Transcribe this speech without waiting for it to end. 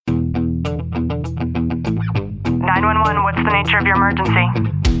911, what's the nature of your emergency?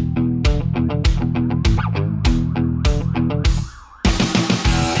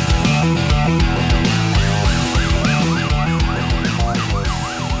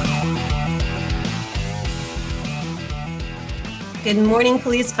 Good morning,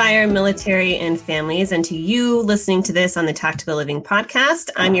 police, fire, military, and families. And to you listening to this on the Tactical Living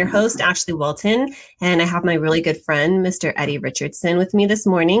podcast, I'm your host, Ashley Walton, and I have my really good friend, Mr. Eddie Richardson, with me this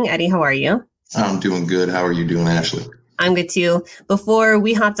morning. Eddie, how are you? I'm doing good. How are you doing, Ashley? I'm good too. Before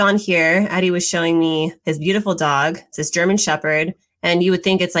we hopped on here, Eddie was showing me his beautiful dog. It's his German Shepherd. And you would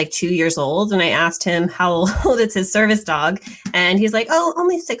think it's like 2 years old. And I asked him how old it's his service dog. And he's like, oh,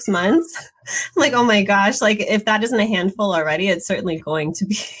 only 6 months. I'm like, oh my gosh, like if that isn't a handful already, it's certainly going to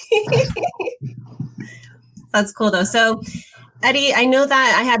be. That's cool though. So Eddie, I know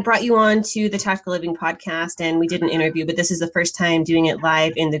that I had brought you on to the Tactical Living podcast and we did an interview, but this is the first time doing it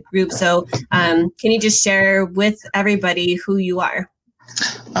live in the group. So can you just share with everybody who you are?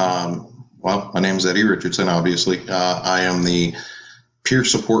 Well, my name is Eddie Richardson, obviously. I am the peer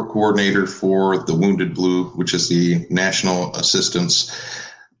support coordinator for the Wounded Blue, which is the national assistance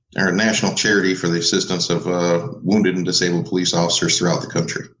or national charity for the assistance of wounded and disabled police officers throughout the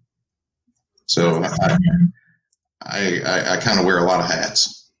country. So I kind of wear a lot of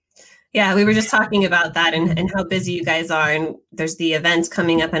hats. Yeah, we were just talking about that and how busy you guys are. And there's the events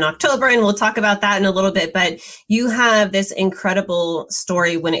coming up in October, and we'll talk about that in a little bit. But you have this incredible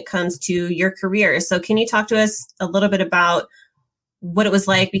story when it comes to your career. So can you talk to us a little bit about what it was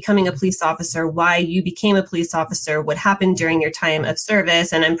like becoming a police officer, why you became a police officer, what happened during your time of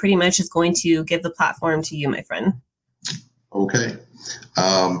service? And I'm pretty much just going to give the platform to you, my friend. Okay.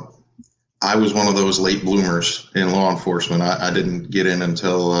 I was one of those late bloomers in law enforcement. I didn't get in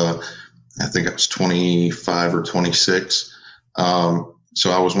until I think I was 25 or 26. So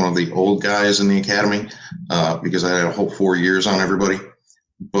I was one of the old guys in the academy because I had a whole 4 years on everybody.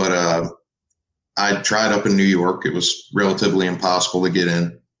 But I tried up in New York. It was relatively impossible to get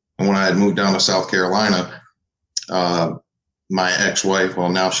in. And when I had moved down to South Carolina, my ex-wife, well,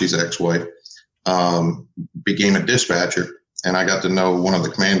 now she's ex-wife, became a dispatcher. And I got to know one of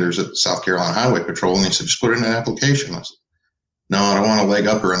the commanders at the South Carolina Highway Patrol. And he said, just put in an application. I said, no, I don't want to leg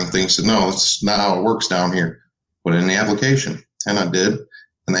up or anything. He said, no, it's not how it works down here. Put in the application. And I did.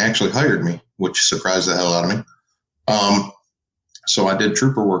 And they actually hired me, which surprised the hell out of me. So I did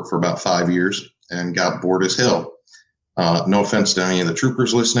trooper work for about 5 years and got bored as hell. No offense to any of the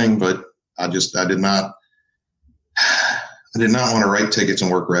troopers listening, but I did not want to write tickets and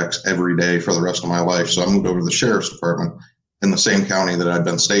work recs every day for the rest of my life. So I moved over to the sheriff's department in the same county that I'd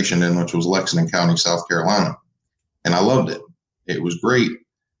been stationed in, which was Lexington County, South Carolina. And I loved it. It was great.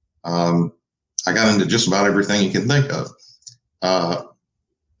 I got into just about everything you can think of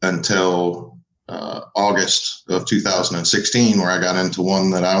until August of 2016, where I got into one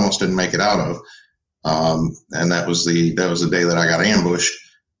that I almost didn't make it out of. And that was the day that I got ambushed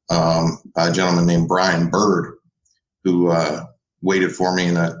by a gentleman named Brian Bird, who waited for me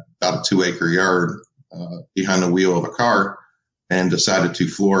in about a 2-acre yard behind the wheel of a car and decided to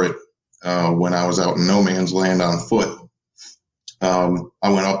floor it when I was out in no man's land on foot. I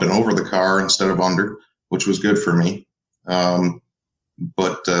went up and over the car instead of under, which was good for me.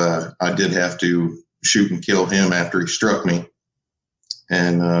 But I did have to shoot and kill him after he struck me.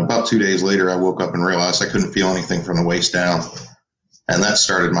 And about 2 days later, I woke up and realized I couldn't feel anything from the waist down. And that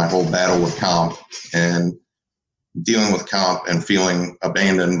started my whole battle with comp. And dealing with comp and feeling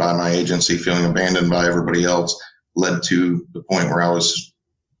abandoned by my agency, feeling abandoned by everybody else, led to the point where I was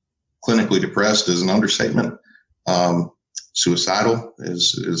clinically depressed is an understatement. Suicidal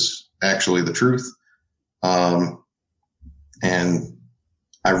is actually the truth. And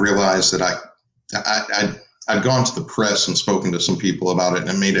I realized that I'd gone to the press and spoken to some people about it,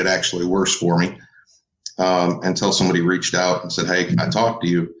 and it made it actually worse for me until somebody reached out and said, hey, can I talk to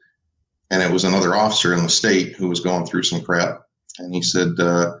you? And it was another officer in the state who was going through some crap. And he said,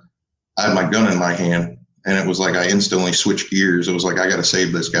 I had my gun in my hand, and it was like I instantly switched gears. It was like, I got to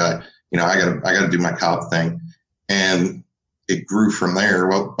save this guy. You know, I got to do my cop thing. And it grew from there.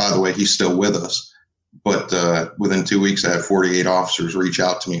 Well, by the way, he's still with us. But within 2 weeks, I had 48 officers reach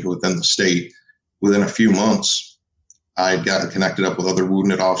out to me within the state. Within a few months, I had gotten connected up with other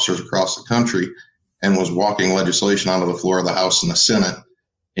wounded officers across the country and was walking legislation onto the floor of the House and the Senate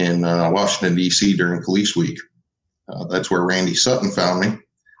in Washington, D.C. during Police Week. That's where Randy Sutton found me.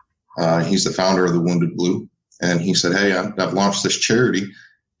 He's the founder of the Wounded Blue. And he said, hey, I've launched this charity.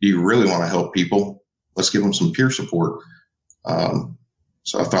 Do you really want to help people? Let's give them some peer support.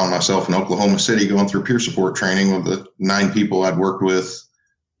 So I found myself in Oklahoma City going through peer support training with the 9 people I'd worked with,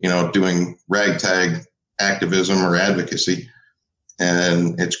 you know, doing ragtag activism or advocacy,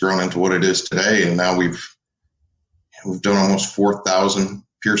 and it's grown into what it is today. And now we've done almost 4,000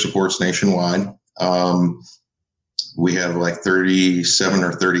 peer supports nationwide. We have like 37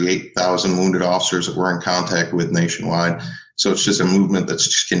 or 38,000 wounded officers that we're in contact with nationwide. So it's just a movement that's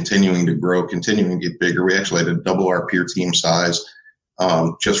just continuing to grow, continuing to get bigger. We actually had to double our peer team size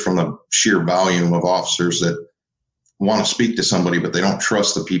just from the sheer volume of officers that want to speak to somebody, but they don't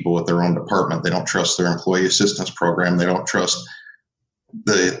trust the people at their own department. They don't trust their employee assistance program. They don't trust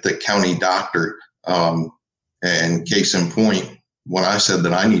the county doctor. And case in point, when I said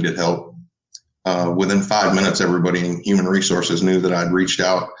that I needed help, within 5 minutes, everybody in human resources knew that I'd reached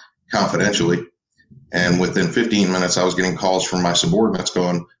out confidentially. And within 15 minutes, I was getting calls from my subordinates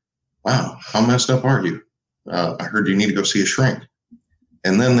going, wow, how messed up are you? I heard you need to go see a shrink.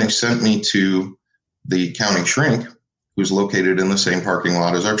 And then they sent me to the county shrink, who's located in the same parking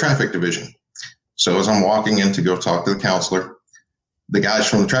lot as our traffic division. So as I'm walking in to go talk to the counselor, the guys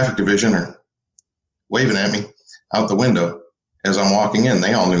from the traffic division are waving at me out the window as I'm walking in.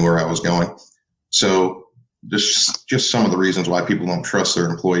 They all knew where I was going. So just some of the reasons why people don't trust their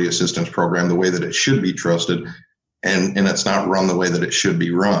employee assistance program the way that it should be trusted, and it's not run the way that it should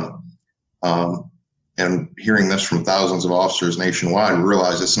be run. And hearing this from thousands of officers nationwide, we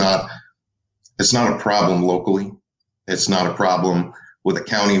realize it's not a problem locally. It's not a problem with a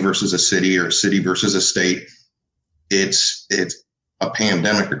county versus a city or a city versus a state. It's a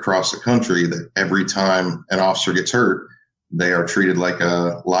pandemic across the country that every time an officer gets hurt, they are treated like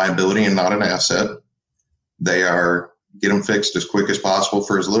a liability and not an asset. They are get them fixed as quick as possible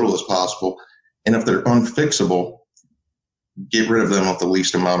for as little as possible. And if they're unfixable, get rid of them with the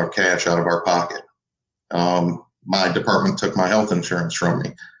least amount of cash out of our pocket. My department took my health insurance from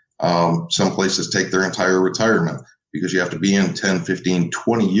me. Some places take their entire retirement because you have to be in 10, 15,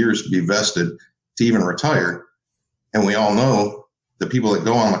 20 years to be vested to even retire. And we all know the people that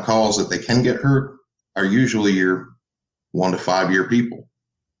go on the calls that they can get hurt are usually your 1 to 5 year people.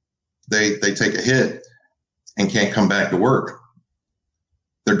 They take a hit and can't come back to work.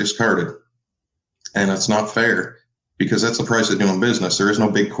 They're discarded. And it's not fair because that's the price of doing business. There is no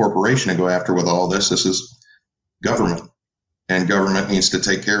big corporation to go after with all this. This is government, and government needs to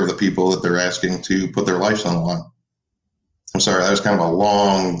take care of the people that they're asking to put their lives on the line. I'm sorry, that was kind of a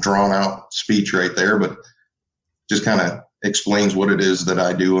long, drawn out speech right there, but just kind of explains what it is that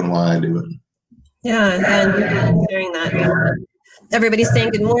I do and why I do it. Yeah, and sharing that. Everybody's saying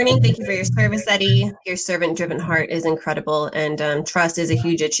good morning. Thank you for your service, Eddie. Your servant-driven heart is incredible, and trust is a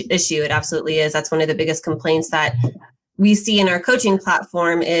huge issue. It absolutely is. That's one of the biggest complaints that we see in our coaching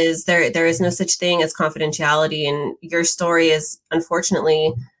platform is there is no such thing as confidentiality, and your story is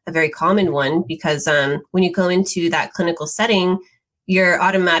unfortunately a very common one because when you go into that clinical setting, you're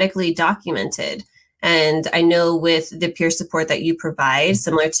automatically documented. And I know with the peer support that you provide,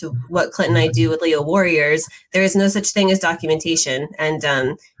 similar to what Clint and I do with Leo Warriors, there is no such thing as documentation.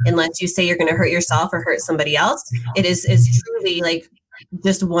 And unless you say you're going to hurt yourself or hurt somebody else, it is truly like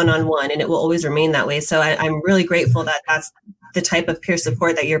just one-on-one, and it will always remain that way. So I'm really grateful that that's the type of peer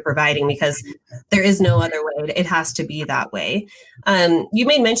support that you're providing because there is no other way. It has to be that way. You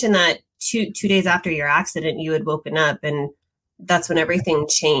made mention that two days after your accident, you had woken up and that's when everything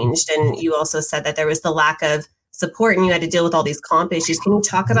changed. And you also said that there was the lack of support and you had to deal with all these comp issues. Can you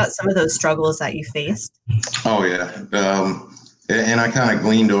talk about some of those struggles that you faced? Oh, yeah. And I kind of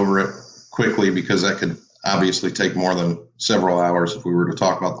gleaned over it quickly because that could obviously take more than several hours if we were to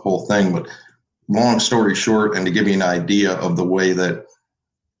talk about the whole thing. But long story short, and to give you an idea of the way that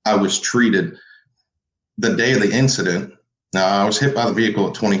I was treated, the day of the incident, now I was hit by the vehicle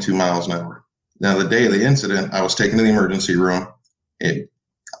at 22 miles an hour. Now, the day of the incident, I was taken to the emergency room.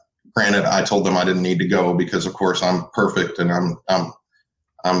 Granted, I told them I didn't need to go because, of course, I'm perfect and I'm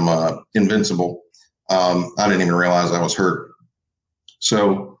invincible. I didn't even realize I was hurt.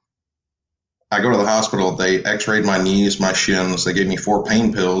 So I go to the hospital. They x-rayed my knees, my shins. They gave me 4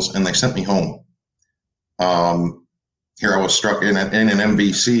 pain pills, and they sent me home. Here I was struck in an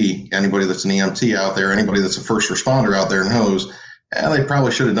MVC. Anybody that's an EMT out there, anybody that's a first responder out there knows, they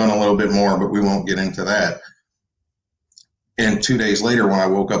probably should have done a little bit more, but we won't get into that. And 2 days later, when I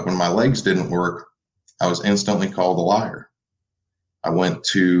woke up and my legs didn't work, I was instantly called a liar. I went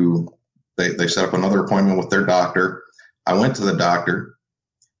to, they set up another appointment with their doctor. I went to the doctor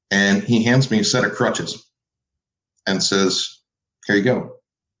and he hands me a set of crutches and says, here you go.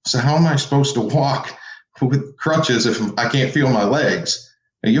 So how am I supposed to walk with crutches if I can't feel my legs?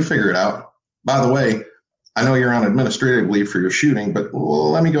 And you figure it out. By the way, I know you're on administrative leave for your shooting, but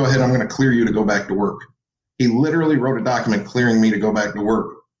let me go ahead. I'm going to clear you to go back to work. He literally wrote a document clearing me to go back to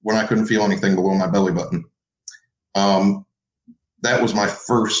work when I couldn't feel anything below my belly button. That was my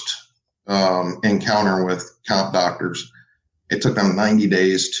first encounter with comp doctors. It took them 90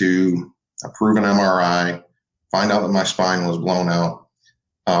 days to approve an MRI, find out that my spine was blown out.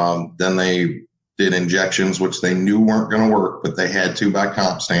 Then they did injections, which they knew weren't going to work, but they had to by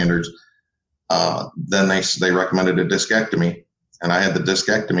comp standards. Then they recommended a discectomy, and I had the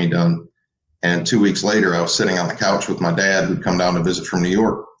discectomy done. And 2 weeks later, I was sitting on the couch with my dad, who'd come down to visit from New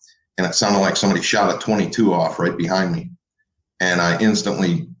York, and it sounded like somebody shot a 22 off right behind me. And I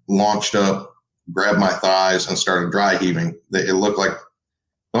instantly launched up, grabbed my thighs, and started dry heaving. It looked like,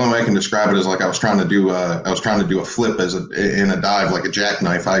 the only way I can describe it is like I was trying to do a flip in a dive, like a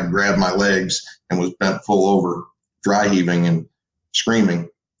jackknife. I grabbed my legs and was bent full over, dry heaving and screaming.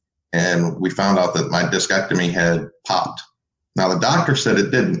 And we found out that my discectomy had popped. Now, the doctor said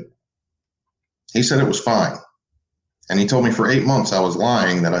it didn't. He said it was fine. And he told me for 8 months I was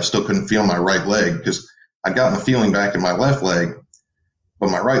lying, that I still couldn't feel my right leg, because I'd gotten the feeling back in my left leg,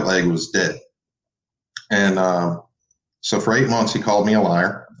 but my right leg was dead. And so for 8 months, he called me a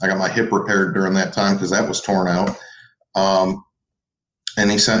liar. I got my hip repaired during that time because that was torn out.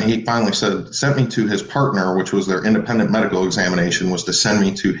 And he finally sent me to his partner, which was their independent medical examination, was to send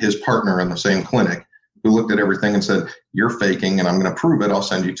me to his partner in the same clinic, who looked at everything and said, "You're faking, and I'm going to prove it. I'll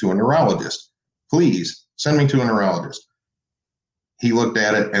send you to a neurologist. Please send me to a neurologist." He looked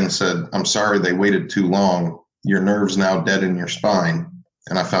at it and said, "I'm sorry, they waited too long. Your nerve's now dead in your spine."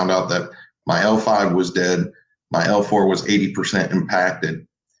 And I found out that my L5 was dead. My L4 was 80% impacted,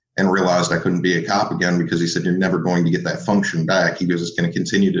 and realized I couldn't be a cop again, because he said, "You're never going to get that function back." He goes, "It's going to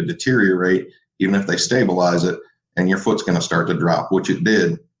continue to deteriorate, even if they stabilize it, and your foot's going to start to drop," which it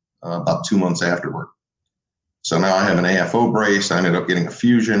did about 2 months afterward. So now I have an AFO brace. I ended up getting a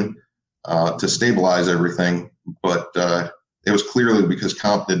fusion to stabilize everything, but it was clearly because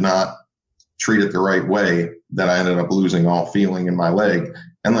comp did not treat it the right way that I ended up losing all feeling in my leg,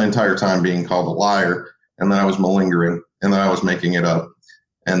 and the entire time being called a liar, and then I was malingering, and then I was making it up,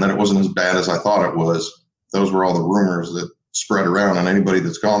 and then it wasn't as bad as I thought it was. Those were all the rumors that spread around, and anybody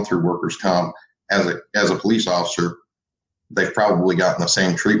that's gone through workers' comp as a police officer, they've probably gotten the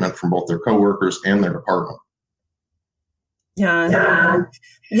same treatment from both their coworkers and their department. Yeah.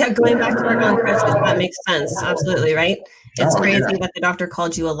 Going back to work on crutches, that makes sense. Absolutely, right? It's crazy that the doctor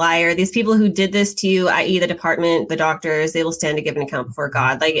called you a liar. These people who did this to you, i.e. the department, the doctors, they will stand to give an account before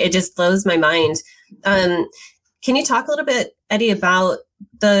God. Like, it just blows my mind. Can you talk a little bit, Eddie, about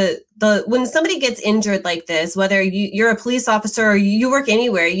the when somebody gets injured like this, whether you're a police officer or you work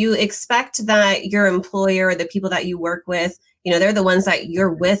anywhere, you expect that your employer or the people that you work with, they're the ones that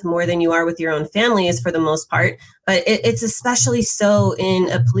you're with more than you are with your own families for the most part. But it's especially so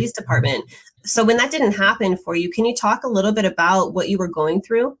in a police department. So when that didn't happen for you, can you talk a little bit about what you were going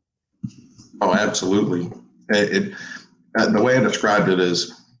through? Oh, absolutely. The way I described it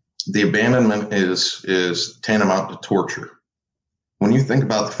is the abandonment is tantamount to torture. When you think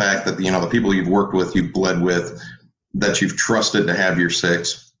about the fact that, the people you've worked with, you've bled with, that you've trusted to have your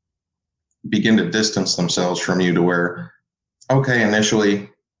six, begin to distance themselves from you to where, okay, initially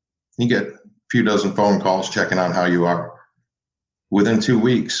you get a few dozen phone calls checking on how you are. Within 2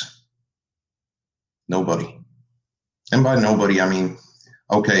 weeks, nobody. And by nobody, I mean,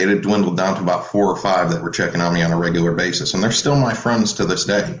 okay, it had dwindled down to about 4 or 5 that were checking on me on a regular basis. And they're still my friends to this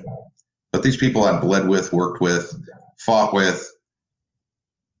day. But these people I bled with, worked with, fought with,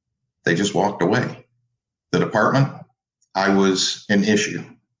 they just walked away. The department, I was an issue.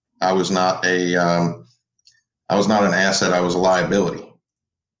 I was not an asset. I was a liability.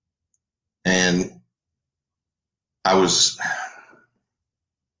 And I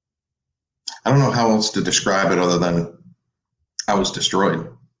don't know how else to describe it other than I was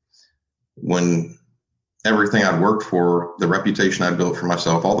destroyed. When everything I'd worked for, the reputation I'd built for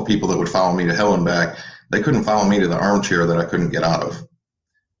myself, all the people that would follow me to hell and back, they couldn't follow me to the armchair that I couldn't get out of.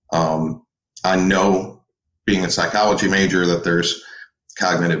 I know, being a psychology major, that there's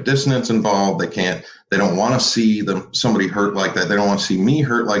cognitive dissonance involved. They don't want to see somebody hurt like that. They don't want to see me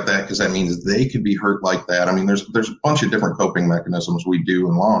hurt like that, because that means they could be hurt like that. I mean, there's a bunch of different coping mechanisms we do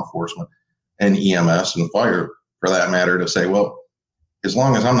in law enforcement and EMS and fire, for that matter, to say, well, as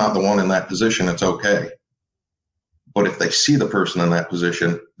long as I'm not the one in that position, it's okay. But if they see the person in that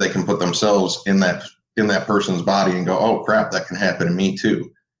position, they can put themselves in that person's body and go, oh crap, that can happen to me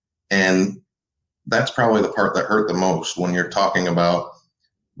too. And that's probably the part that hurt the most, when you're talking about,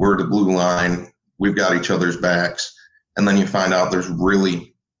 we're the blue line, we've got each other's backs, and then you find out there's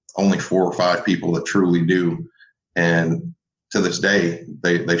really only 4 or 5 people that truly do. And to this day,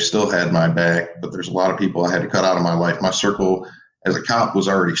 they've still had my back, but there's a lot of people I had to cut out of my life. My circle as a cop was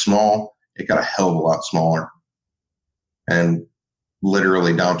already small. It got a hell of a lot smaller, and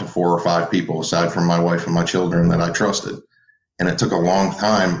literally down to 4 or 5 people aside from my wife and my children that I trusted. And it took a long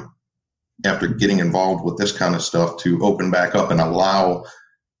time after getting involved with this kind of stuff to open back up and allow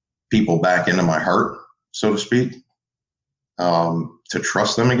people back into my heart, so to speak, to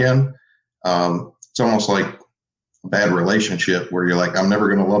trust them again. It's almost like a bad relationship where you're like, I'm never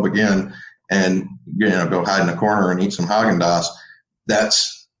going to love again, and go hide in a corner and eat some Haagen-Dazs.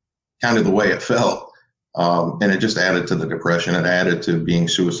 That's kind of the way it felt. And it just added to the depression. It added to being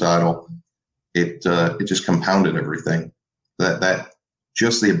suicidal. It just compounded everything. That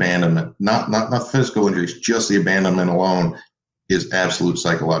just the abandonment, not physical injuries, just the abandonment alone is absolute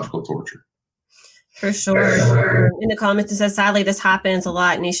psychological torture. For sure. In the comments, it says, sadly, this happens a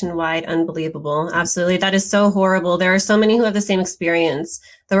lot nationwide. Unbelievable. Absolutely. That is so horrible. There are so many who have the same experience.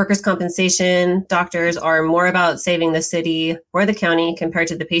 The workers' compensation doctors are more about saving the city or the county compared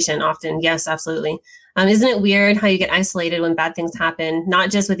to the patient often. Yes, absolutely. Isn't it weird how you get isolated when bad things happen, not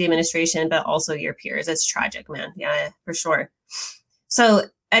just with the administration, but also your peers? It's tragic, man. Yeah, for sure. So,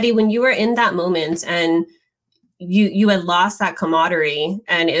 Eddie, when you were in that moment and you had lost that camaraderie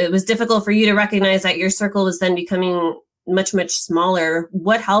and it was difficult for you to recognize that your circle was then becoming much, much smaller,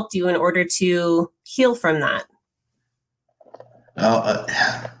 what helped you in order to heal from that?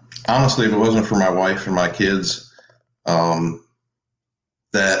 Honestly, if it wasn't for my wife and my kids,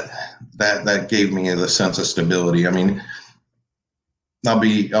 that gave me the sense of stability. I mean, I'll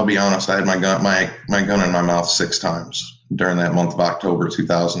be honest. I had my gun in my mouth 6 times during that month of October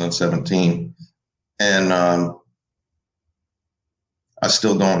 2017, and I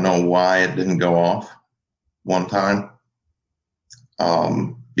still don't know why it didn't go off one time,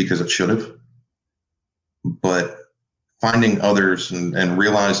 because it should have. But finding others and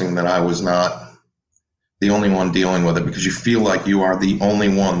realizing that I was not the only one dealing with it, because you feel like you are the only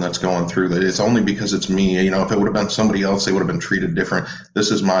one that's going through that. It's only because it's me. If it would have been somebody else, they would have been treated different.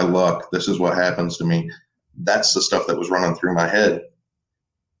 This is my luck. This is what happens to me. That's the stuff that was running through my head.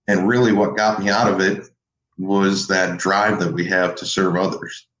 And really what got me out of it was that drive that we have to serve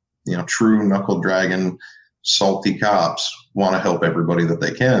others. True knuckle dragging, salty cops want to help everybody that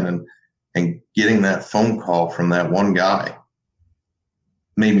they can. And getting that phone call from that one guy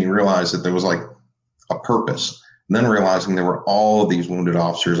made me realize that there was like a purpose. And then realizing there were all of these wounded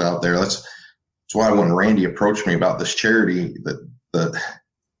officers out there. That's why when Randy approached me about this charity, the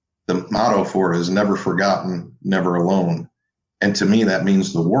motto for it is never forgotten, never alone. And to me, that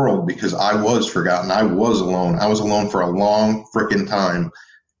means the world, because I was forgotten. I was alone. I was alone for a long freaking time.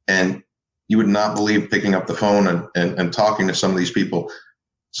 And you would not believe picking up the phone and talking to some of these people.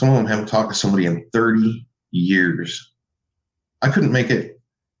 Some of them haven't talked to somebody in 30 years. I couldn't make it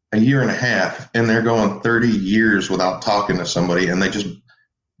a year and a half, and they're going 30 years without talking to somebody. And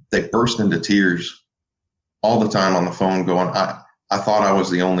they burst into tears all the time on the phone going, I thought I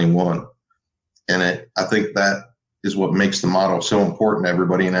was the only one. And I think that is what makes the motto so important to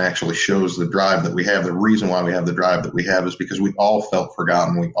everybody, and it actually shows the drive that we have. The reason why we have the drive that we have is because we all felt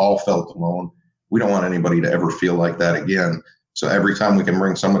forgotten. We all felt alone. We don't want anybody to ever feel like that again. So every time we can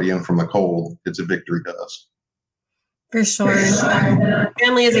bring somebody in from the cold, it's a victory to us. For sure.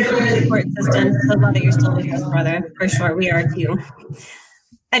 Family is a huge support system. So glad that you're still with us, brother. For sure. We are too.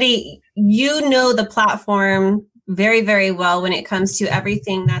 Eddie, you know the platform very, very well when it comes to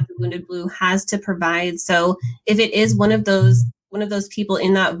everything that the Wounded Blue has to provide. So if it is one of those people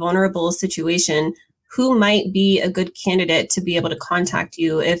in that vulnerable situation, who might be a good candidate to be able to contact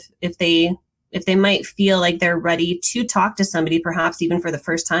you if they might feel like they're ready to talk to somebody, perhaps even for the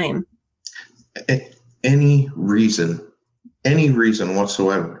first time? Any reason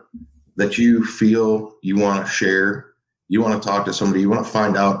whatsoever that you feel you want to share, you want to talk to somebody, you want to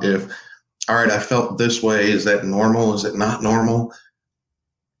find out if, all right, I felt this way. Is that normal? Is it not normal?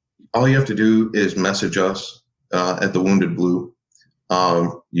 All you have to do is message us at the Wounded Blue.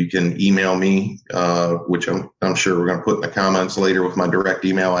 You can email me, which I'm sure we're going to put in the comments later with my direct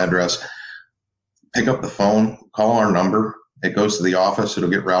email address. Pick up the phone, call our number. It goes to the office. It'll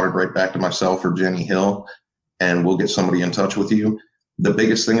get routed right back to myself or Jenny Hill, and we'll get somebody in touch with you. The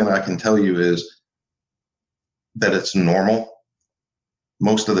biggest thing that I can tell you is that it's normal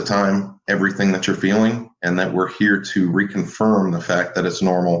most of the time, everything that you're feeling, and that we're here to reconfirm the fact that it's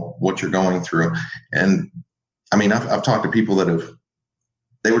normal what you're going through. And I mean, I've talked to people that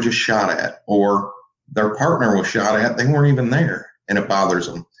they were just shot at, or their partner was shot at. They weren't even there, and it bothers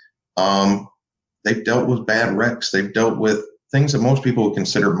them. They've dealt with bad wrecks. They've dealt with things that most people would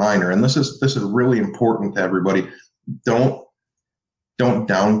consider minor. And this is really important to everybody. Don't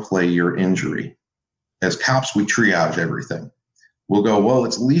downplay your injury. As cops, we triage everything. we'll go, well,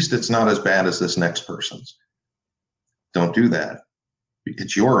 at least it's not as bad as this next person's. Don't do that.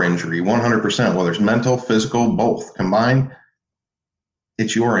 It's your injury, 100%, whether it's mental, physical, both combined.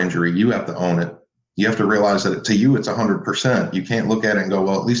 It's your injury. You have to own it. You have to realize that to you, it's 100%. You can't look at it and go,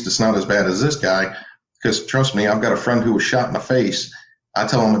 well, at least it's not as bad as this guy. Because trust me, I've got a friend who was shot in the face. I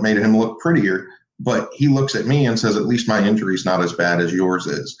tell him it made him look prettier, but he looks at me and says, at least my injury is not as bad as yours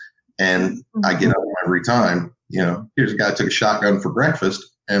is. And I get up every time, here's a guy who took a shotgun for breakfast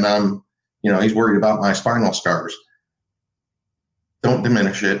and I'm, he's worried about my spinal scars. Don't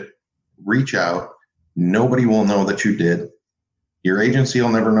diminish it. Reach out. Nobody will know that you did. Your agency will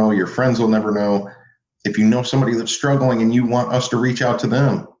never know. Your friends will never know. If you know somebody that's struggling and you want us to reach out to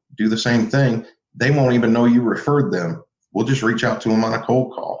them, do the same thing. They won't even know you referred them. We'll just reach out to them on a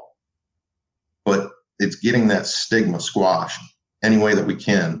cold call. But it's getting that stigma squashed any way that we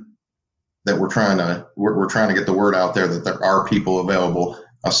can, that we're trying to get the word out there that there are people available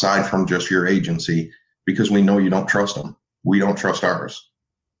aside from just your agency, because we know you don't trust them. We don't trust ours.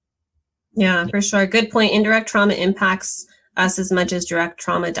 Yeah, for sure. Good point. Indirect trauma impacts us as much as direct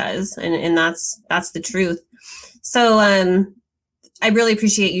trauma does. And that's the truth. So I really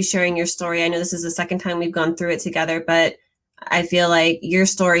appreciate you sharing your story. I know this is the second time we've gone through it together, but I feel like your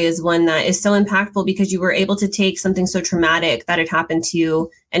story is one that is so impactful because you were able to take something so traumatic that had happened to you,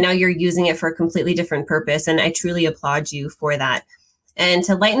 and now you're using it for a completely different purpose. And I truly applaud you for that. And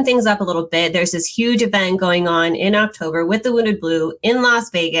to lighten things up a little bit, there's this huge event going on in October with the Wounded Blue in Las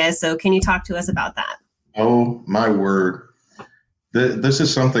Vegas. So can you talk to us about that? Oh, my word. This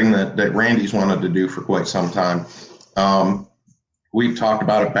is something that Randy's wanted to do for quite some time. We've talked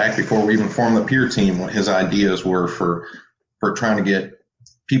about it back before we even formed the peer team, what his ideas were for trying to get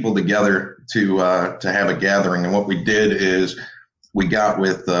people together to have a gathering. And what we did is we got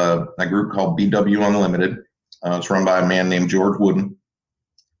with a group called BW Unlimited. It's run by a man named George Wooden.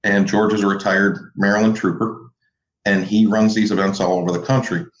 And George is a retired Maryland trooper, and he runs these events all over the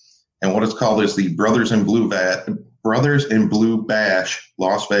country. And what it's called is the Brothers in Blue Bash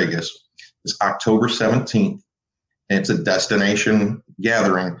Las Vegas. It's October 17th. And it's a destination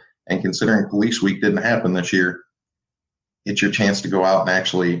gathering. And considering Police Week didn't happen this year, it's your chance to go out and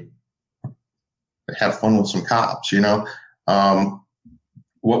actually have fun with some cops, What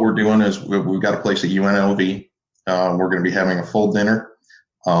we're doing is we've got a place at UNLV. We're going to be having a full dinner.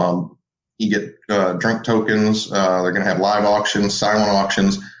 You get drink tokens. They're going to have live auctions, silent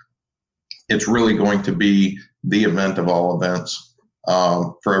auctions. It's really going to be the event of all events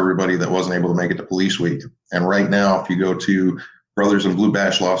for everybody that wasn't able to make it to Police Week. And right now, if you go to Brothers in Blue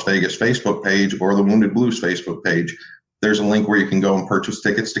Bash Las Vegas Facebook page or the Wounded Blues Facebook page, there's a link where you can go and purchase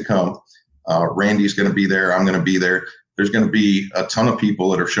tickets to come. Randy's going to be there. I'm going to be there. There's going to be a ton of people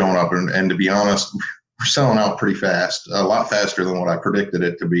that are showing up. And to be honest, we're selling out pretty fast, a lot faster than what I predicted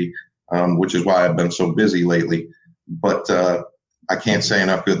it to be, which is why I've been so busy lately. But I can't say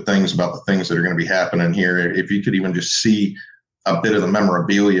enough good things about the things that are going to be happening here. If you could even just see a bit of the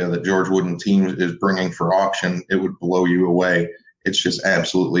memorabilia that George Wooden team is bringing for auction, it would blow you away. It's just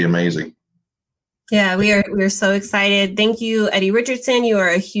absolutely amazing. Yeah, we're so excited. Thank you, Eddie Richardson. You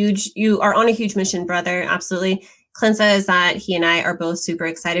are on a huge mission, brother. Absolutely. Clint says that he and I are both super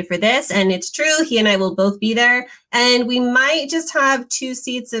excited for this, and it's true. He and I will both be there, and we might just have 2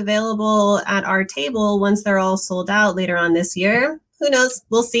 seats available at our table once they're all sold out later on this year. Who knows?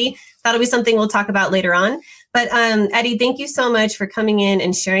 We'll see. That'll be something we'll talk about later on. But Eddie, thank you so much for coming in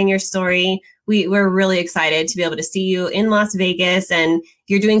and sharing your story. We're really excited to be able to see you in Las Vegas, and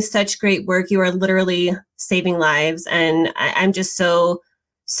you're doing such great work. You are literally saving lives, and I'm just so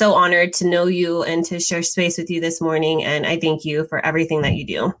honored to know you and to share space with you this morning. And I thank you for everything that you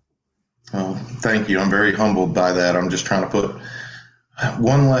do. Oh, thank you. I'm very humbled by that. I'm just trying to put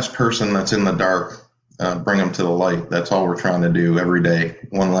one less person that's in the dark, bring them to the light. That's all we're trying to do every day.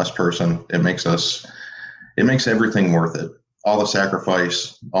 One less person. It makes everything worth it. All the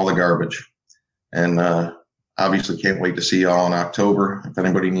sacrifice, all the garbage. And obviously can't wait to see you all in October. If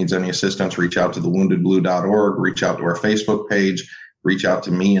anybody needs any assistance, reach out to thewoundedblue.org, reach out to our Facebook page, reach out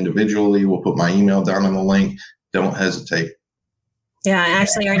to me individually. We'll put my email down in the link. Don't hesitate. Yeah, I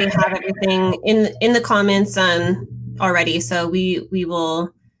actually already have everything in the comments already. So we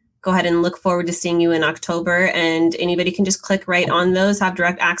will go ahead and look forward to seeing you in October. And anybody can just click right on those, have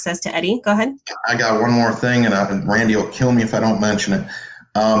direct access to Eddie. Go ahead. I got one more thing, and Randy will kill me if I don't mention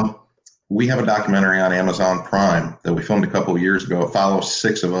it. We have a documentary on Amazon Prime that we filmed a couple of years ago. It follows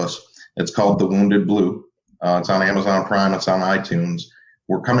 6 of us. It's called The Wounded Blue. It's on Amazon Prime. It's on iTunes.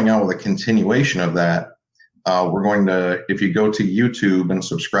 We're coming out with a continuation of that. We're going to, if you go to YouTube and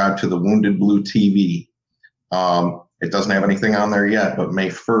subscribe to the Wounded Blue TV, It doesn't have anything on there yet, but May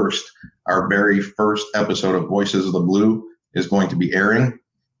 1st, our very first episode of Voices of the Blue is going to be airing,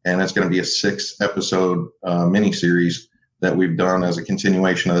 and it's going to be a 6-episode miniseries that we've done as a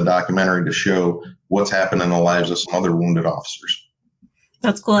continuation of the documentary to show what's happened in the lives of some other wounded officers.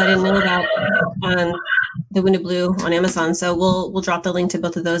 That's cool. I didn't know about the Wounded Blue on Amazon. So we'll drop the link to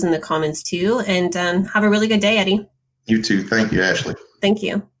both of those in the comments too. And have a really good day, Eddie. You too. Thank you, Ashley. Thank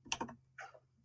you.